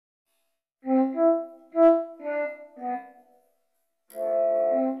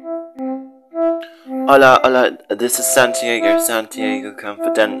Hola, hola, this is Santiago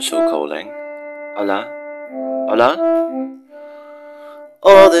Confidential calling. Hola, hola?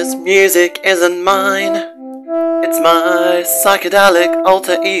 All this music isn't mine, it's my psychedelic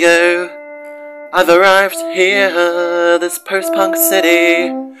alter ego. I've arrived here, this post-punk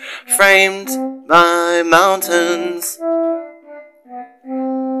city, framed by mountains.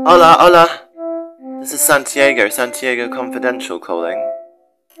 Hola, hola, this is Santiago Confidential calling.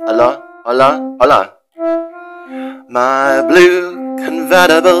 Hola, hola, hola. My blue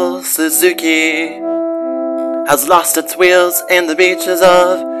convertible Suzuki has lost its wheels in the beaches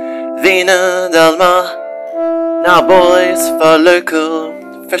of Vina del Mar. Now boys for local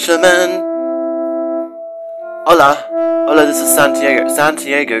fishermen. Hola, hola, this is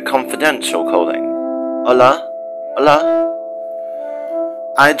Santiago Confidential calling. Hola, hola.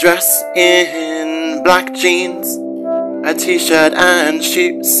 I dress in black jeans, a t-shirt and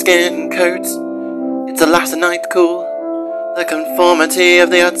sheepskin coat. It's a last night cool, the conformity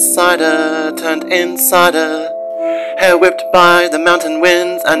of the outsider turned insider. Hair whipped by the mountain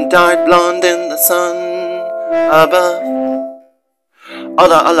winds and dyed blonde in the sun above.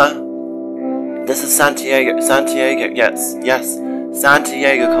 Hola, hola, this is Santiago, yes,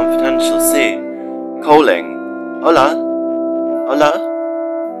 Santiago Confidential C, calling. Hola, hola,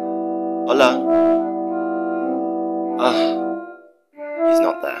 hola.